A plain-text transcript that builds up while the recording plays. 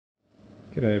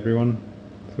G'day everyone,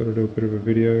 thought I'd do a bit of a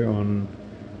video on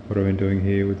what I've been doing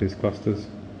here with these clusters.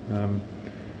 Go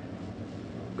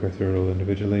through it all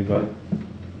individually, but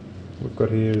we've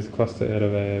got here is a cluster out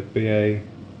of a BA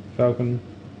Falcon,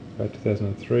 about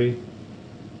 2003, and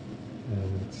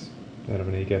it's out of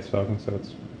an e-gas Falcon, so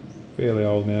it's fairly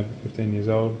old now, 15 years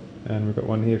old. And we've got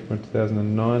one here from a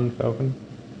 2009 Falcon,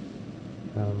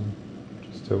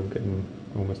 which is still getting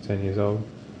almost 10 years old,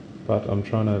 but I'm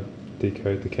trying to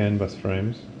decode the CAN bus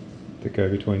frames that go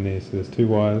between these. So there's two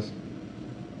wires,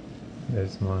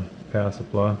 there's my power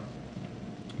supply,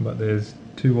 but there's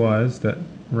two wires that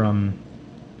run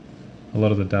a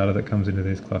lot of the data that comes into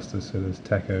these clusters. So there's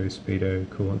tacho, speedo,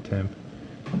 coolant temp,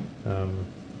 a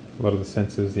lot of the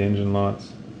sensors, the engine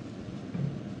lights,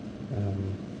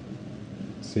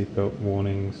 seatbelt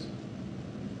warnings,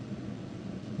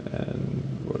 and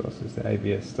what else is the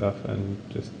ABS stuff. And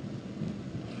just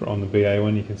on the BA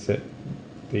one you can set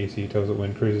the ECU, tells it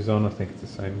when cruise is on. I think it's the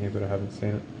same here, but I haven't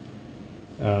seen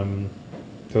it.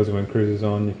 Tells you when cruise is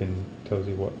on, tells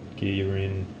you what gear you're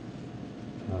in,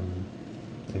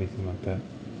 anything like that.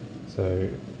 So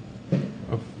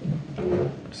I've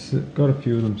got a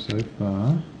few of them so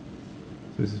far.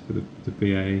 So this is for the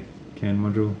BA CAN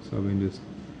module, so I've been just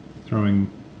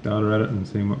throwing data at it and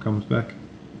seeing what comes back,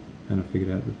 and I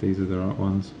figured out that these are the right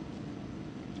ones.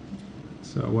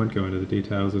 So I won't go into the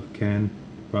details of CAN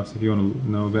bus. If you want to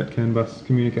know about CAN bus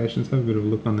communications, have a bit of a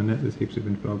look on the net. There's heaps of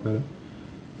info about it.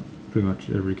 Pretty much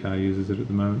every car uses it at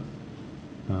the moment,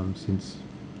 since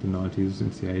the 90s,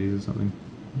 since the 80s or something.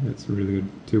 It's a really good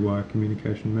two-wire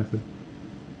communication method.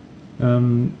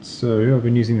 So I've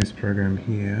been using this program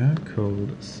here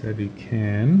called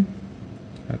SavvyCAN.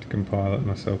 I had to compile it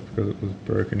myself because it was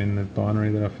broken in the binary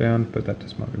that I found, but that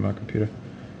just might be my computer.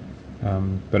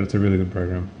 But it's a really good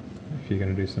program. If you're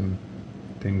going to do some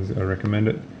things, I recommend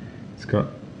it. It's got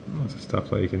lots of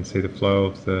stuff, like you can see the flow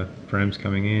of the frames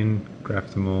coming in,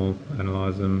 graph them all,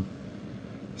 analyze them.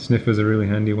 Sniffer's a really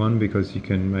handy one because you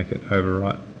can make it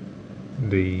overwrite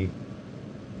the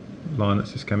line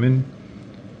that's just come in,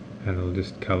 and it'll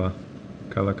just color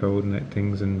coordinate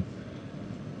things, and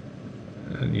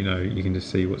you know, you can just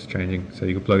see what's changing. So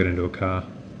you can plug it into a car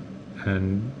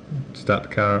and start the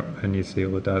car up and you see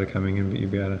all the data coming in, but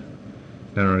you'll be able to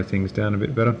narrow things down a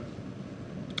bit better.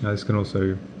 This can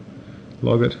also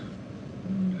log it,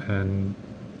 and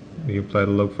you play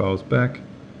the log files back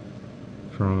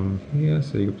from here,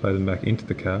 so you can play them back into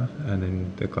the car, and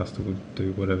then the cluster will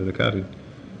do whatever the car did.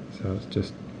 So it's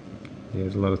just, yeah,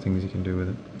 there's a lot of things you can do with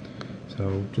it. So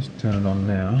I'll just turn it on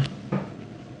now,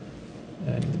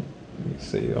 and you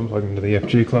see I'm plugged into the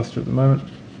FG cluster at the moment,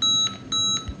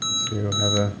 so you'll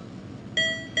have a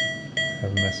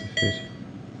massive fit.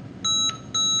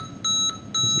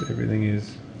 Everything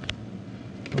is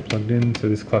plugged in. So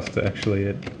this cluster actually,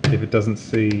 if it doesn't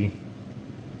see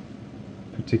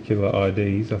particular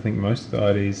IDs, I think most of the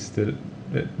IDs that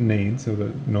it needs or that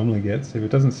it normally gets, if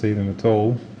it doesn't see them at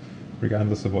all,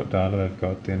 regardless of what data they've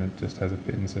got, then it just has a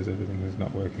fit and says everything is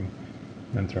not working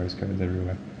and throws codes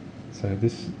everywhere. So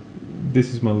this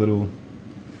is my little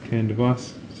CAN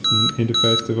device. It's an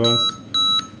interface device.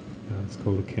 It's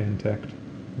called a CanTACT.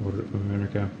 I ordered it from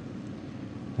America.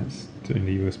 That's doing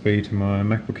the USB to my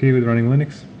MacBook here with running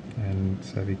Linux and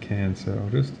SavvyCAN. So I'll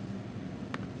just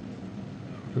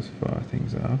fire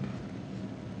things up.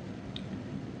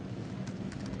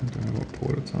 I don't know what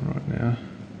port it's on right now.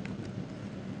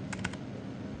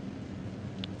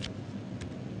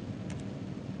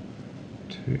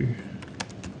 Two.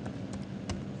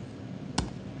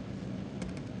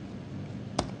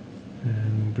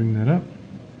 And bring that up.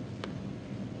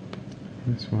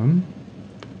 This one.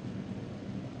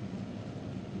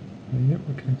 Yep,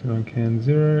 we're connected on CAN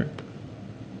 0.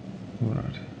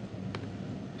 Alright.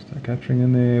 Start capturing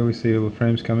in there. We see all the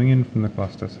frames coming in from the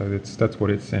cluster, so that's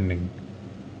what it's sending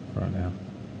right now.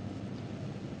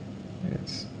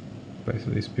 It's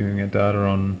basically spewing out data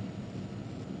on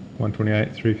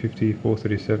 128, 350,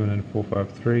 437 and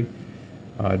 453.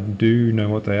 I do know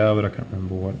what they are, but I can't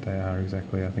remember what they are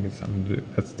exactly. I think it's something to do.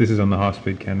 This is on the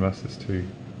high-speed CAN bus. There's two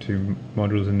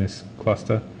modules in this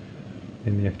cluster.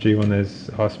 In the FG one there's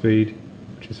high speed,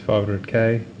 which is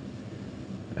 500k,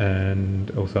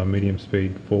 and also a medium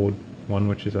speed forward one,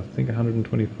 which is I think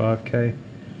 125k,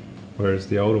 whereas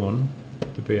the older one,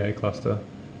 the BA cluster,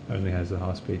 only has the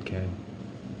high speed CAN.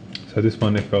 So this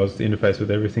one, if I was to interface with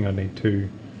everything, I'd need two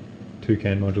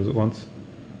CAN modules at once,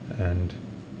 and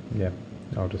yeah,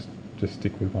 I'll just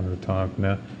stick with one at a time for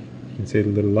now. You can see the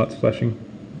little lights flashing,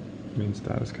 means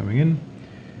data's coming in.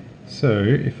 So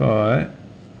if I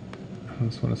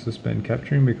just want to suspend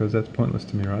capturing because that's pointless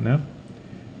to me right now,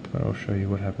 but I'll show you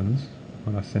what happens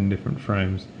when I send different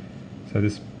frames. So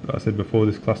this, I said before,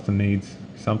 this cluster needs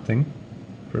something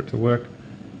for it to work.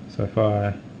 So if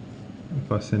I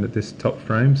send it this top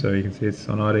frame, so you can see it's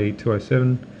on ID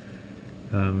 207,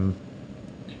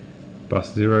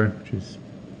 bus 0, which is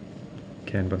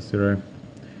CAN bus 0,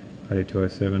 ID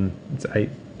 207, it's 8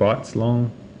 bytes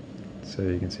long. So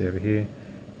you can see over here,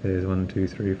 there's 1, 2,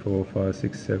 3, 4, 5,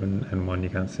 6, 7, and 1 you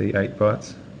can't see, 8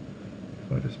 bytes.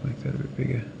 If I just make that a bit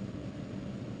bigger.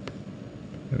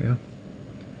 There we are.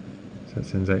 So it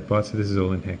sends 8 bytes, so this is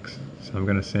all in hex. So I'm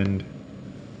going to send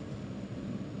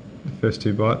the first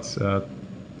 2 bytes,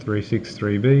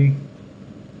 363B,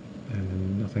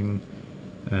 and nothing,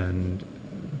 and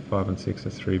 5 and 6 are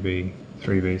 3B.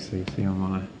 So you see on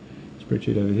my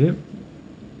spreadsheet over here,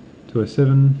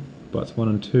 207, bytes 1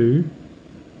 and 2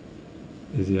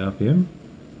 is the RPM,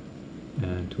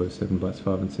 and 207 bytes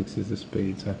 5 and 6 is the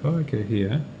speed. So if I go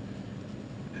here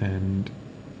and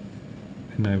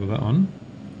enable that on,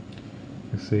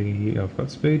 you'll see I've got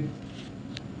speed,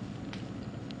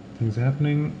 things are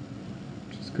happening,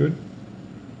 which is good.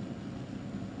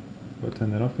 If I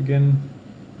turn that off again,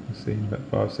 you'll see in about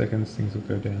 5 seconds things will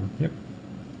go down. Yep.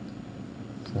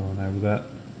 So I'll enable that.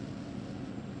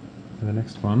 And the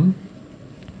next one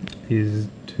is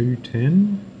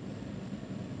 210,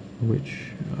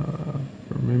 which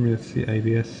from memory that's the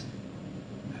ABS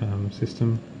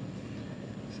system.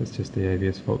 So it's just the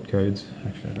ABS fault codes.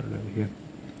 Actually, I got it over here.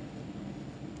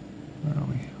 Where are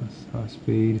we? High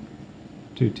speed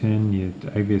 210. Yeah,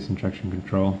 the ABS and traction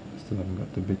control. Still haven't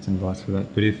got the bits and bytes for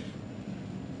that. But if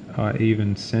I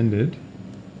even send it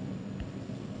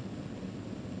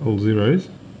all zeros,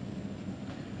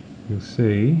 you'll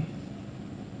see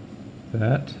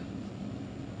that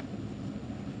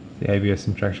the ABS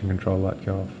and traction control light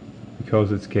go off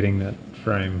because it's getting that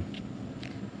frame.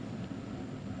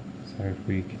 So if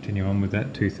we continue on with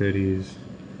that, 230 is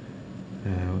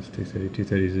what's 230?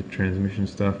 230 is the transmission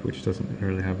stuff, which doesn't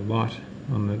really have a light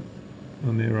on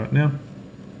there right now.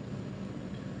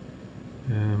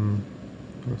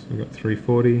 Also we've got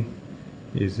 340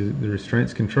 is the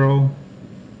restraints control.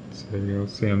 So you'll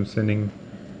see I'm sending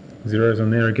zeros on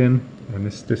there again, and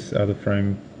this other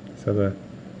frame, this other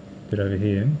bit over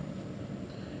here,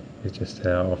 is just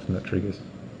how often that triggers.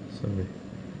 So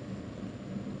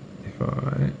if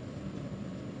I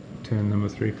turn number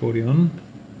 340 on,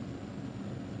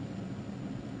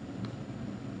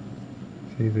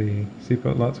 see the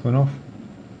seatbelt lights went off,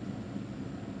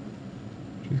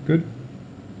 which is good,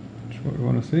 which is what we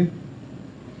want to see.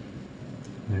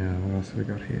 Now what else have we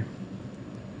got here?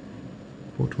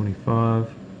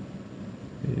 425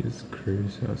 is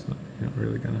cruise, so it's not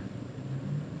really going to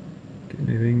get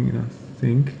anything, and I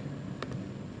think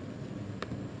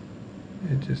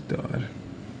it just died.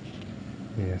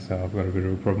 Yeah, so I've got a bit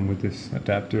of a problem with this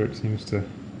adapter. It seems to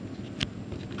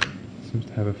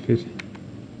have a fit,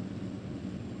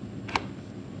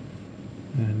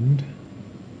 and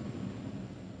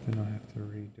then I have to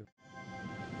redo it.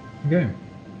 Okay,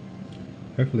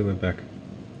 hopefully we're back.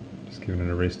 Just giving it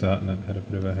a restart, and I've had a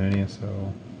bit of a hernia, so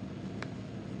I'll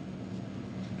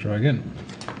try again.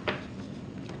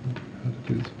 How to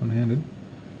do this one-handed,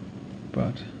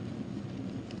 but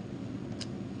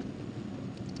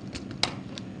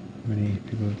many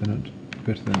people have done it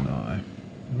better than I.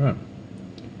 Right.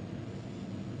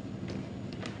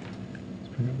 Let's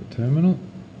bring up the terminal.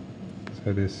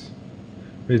 So the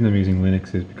reason I'm using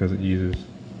Linux is because it uses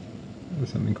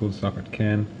something called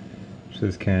SocketCAN, which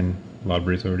says CAN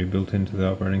libraries already built into the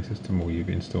operating system, or you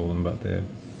can install them, but they're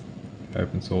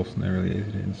open source and they're really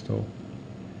easy to install.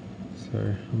 So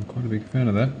I'm quite a big fan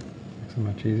of that. Makes it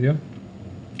much easier.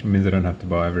 It means I don't have to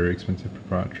buy a very expensive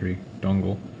proprietary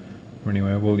dongle or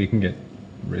anywhere. Well, you can get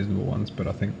reasonable ones, but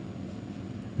I think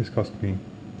this cost me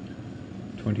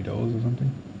 $20 or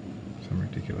something. Some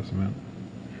ridiculous amount.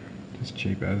 Just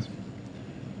cheap as.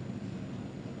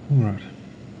 Alright.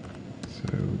 So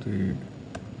we'll do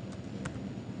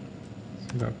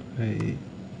set up a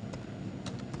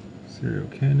serial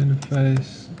CAN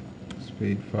interface,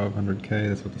 speed 500k,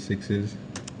 that's what the 6 is,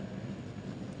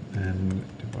 and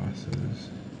devices,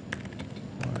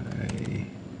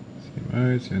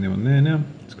 CMO, it's the only one there now,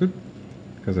 it's good,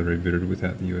 because I rebooted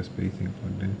without the USB thing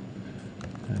plugged in.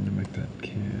 And to make that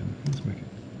CAN, let's make it,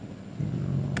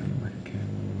 make a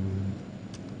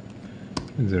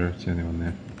CAN 0, it's the only one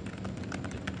there.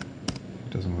 If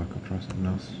it doesn't work, I'll try something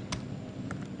else.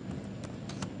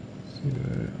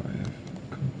 Sudo if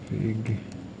config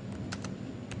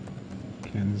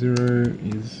CAN 0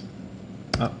 is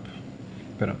up,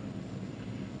 better.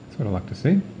 That's what I like to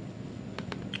see.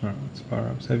 Alright, let's fire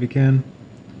up SavvyCAN.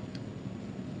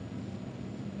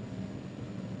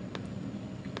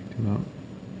 No.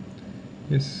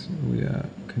 Yes, we are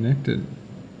connected.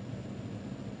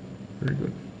 Very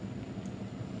good.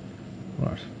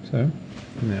 Right, so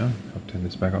now I'll turn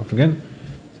this back off again.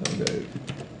 So I'll go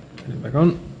turn it back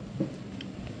on.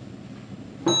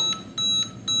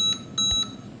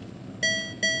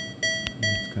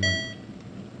 It's going to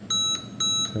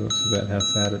tell us about how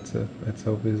sad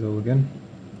itself is all again,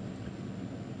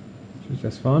 which is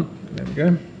just fine. There we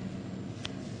go.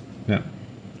 Now,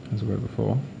 as we were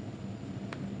before,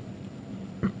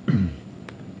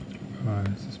 I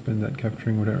suspend that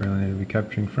capturing. We don't really need to be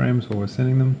capturing frames while we're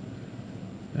sending them.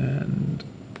 And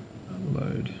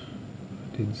upload.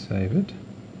 I did save it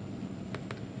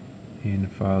in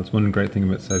files. One great thing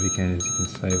about SavvyCAN is you can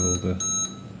save all the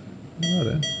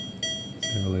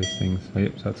save all these things. So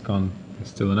yep, so it's gone. It's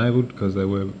still enabled because they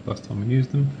were last time we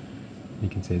used them. You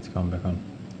can see it's gone back on.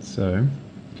 So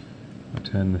I'll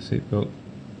turn the seatbelt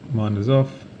minders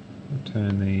off. I'll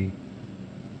turn the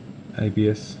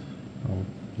ABS. I'll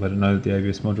let it know that the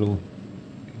ABS module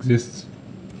exists.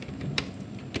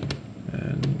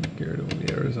 And get rid of all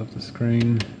the errors off the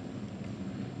screen.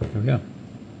 There we go.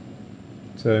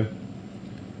 So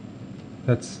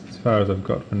that's as far as I've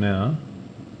got for now.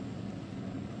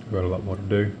 I've got a lot more to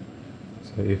do.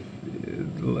 So if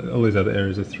all these other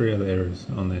errors, there's 3 other errors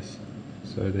on this.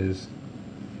 So there's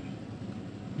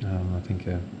I think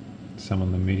some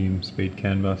on the medium speed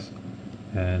CAN bus,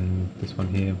 and this one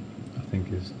here I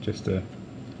think is just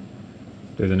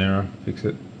there's an error, fix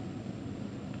it.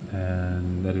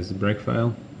 And that is the brake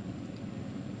fail,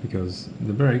 because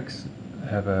the brakes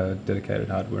have a dedicated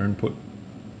hardware input,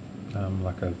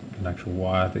 like an actual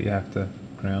wire that you have to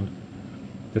ground.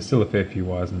 There's still a fair few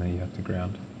wires in there you have to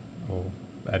ground or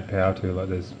add power to, like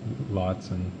there's lights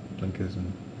and blinkers,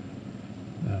 and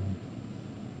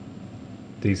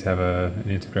these have an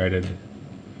integrated,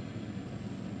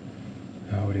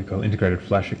 what do you call it? Integrated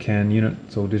flasher CAN unit.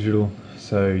 It's all digital,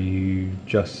 so you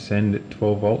just send it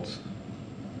 12 volts.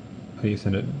 You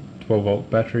send it 12 volt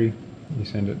battery, you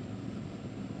send it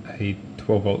a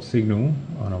 12 volt signal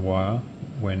on a wire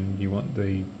when you want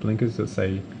the blinkers. Let's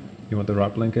say you want the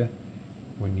right blinker.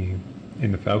 When you,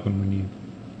 in the Falcon, when you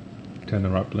turn the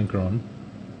right blinker on,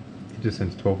 it just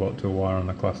sends 12 volt to a wire on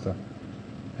the cluster,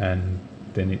 and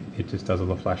then it just does all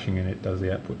the flashing and it does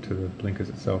the output to the blinkers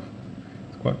itself.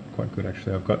 It's quite good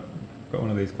actually. I've got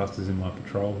one of these clusters in my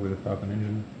patrol with a Falcon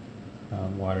engine,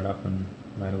 wired it up and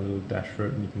made a little dash for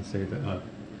it, and you can see that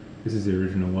this is the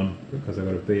original one, because I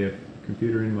got a BF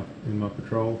computer in my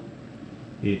patrol.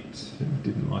 It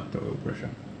didn't like the oil pressure,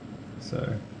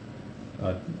 so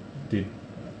I did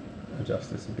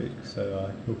adjust this a bit. So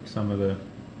I hooked some of the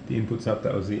inputs up.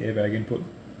 That was the airbag input.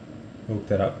 Hooked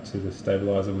that up to the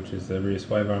stabilizer, which is the rear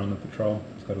sway bar on the patrol.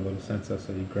 It's got a little sensor,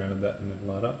 so you grounded that and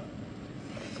it'll light up.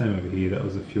 Same over here. That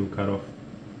was a fuel cutoff.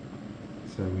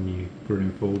 So when you put it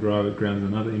in full drive, it grounds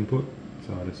another input.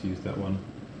 So I just used that one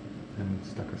and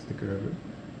stuck a sticker over it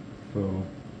for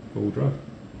full drive,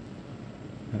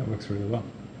 and it works really well.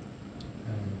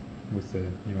 With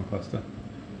the newer cluster,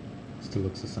 it still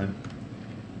looks the same.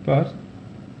 But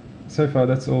so far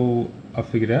that's all I've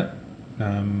figured out.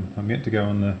 I'm yet to go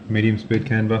on the medium speed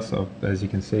CAN bus. As you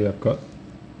can see, there's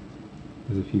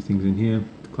a few things in here.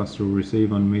 The cluster will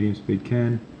receive on medium speed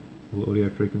CAN, all the audio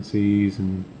frequencies,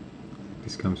 and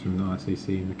this comes from the ICC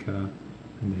in the car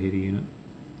and the heater unit.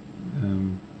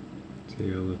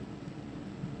 See all the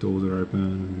doors are open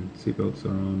and seatbelts are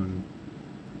on, and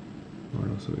what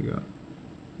else have we got?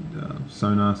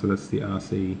 Sonar, so that's the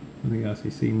RCC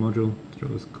module that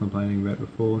I was complaining about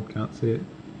before. Can't see it.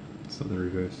 It's not the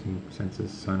reversing sensors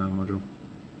sonar module.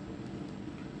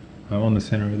 On the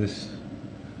center of this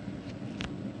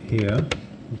here,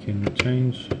 you can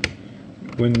change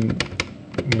when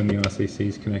the RCC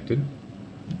is connected.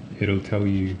 It'll tell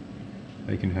you.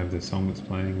 You can have the song that's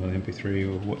playing, or the MP3,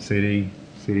 or what CD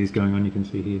is going on. You can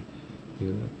see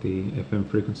here the FM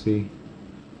frequency,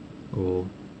 or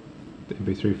the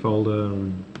MP3 folder,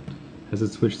 and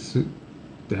hazard switch.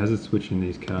 The hazard switch in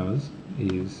these cars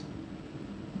is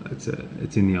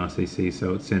it's in the RCC,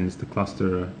 so it sends the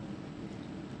cluster a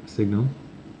signal,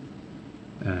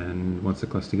 and once the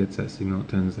cluster gets that signal, it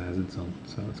turns the hazards on.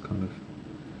 So it's going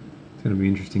to be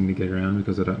interesting to get around,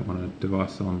 because I don't want a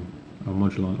device on a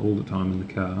module on all the time in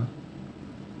the car.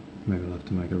 Maybe I'll have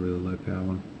to make a really low power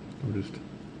one, or just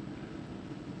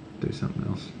do something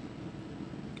else.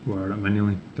 Wire it up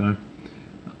manually, don't know.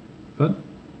 But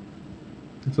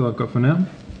that's all I've got for now.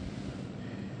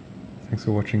 Thanks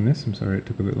for watching this. I'm sorry it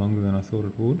took a bit longer than I thought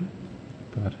it would,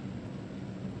 but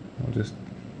I'll just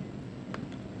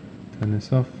turn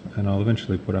this off, and I'll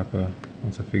eventually put up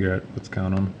once I figure out what's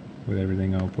going on, with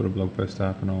everything. I'll put a blog post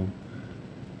up and I'll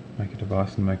make a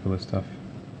device and make all this stuff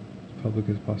as public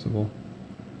as possible.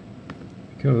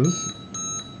 Because,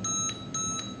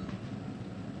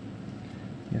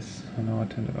 yes, I know I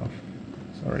turned it off.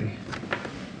 Sorry.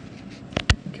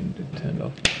 It turned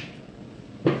off.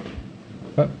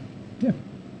 But, yeah.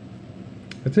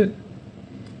 That's it.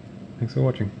 Thanks for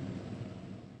watching.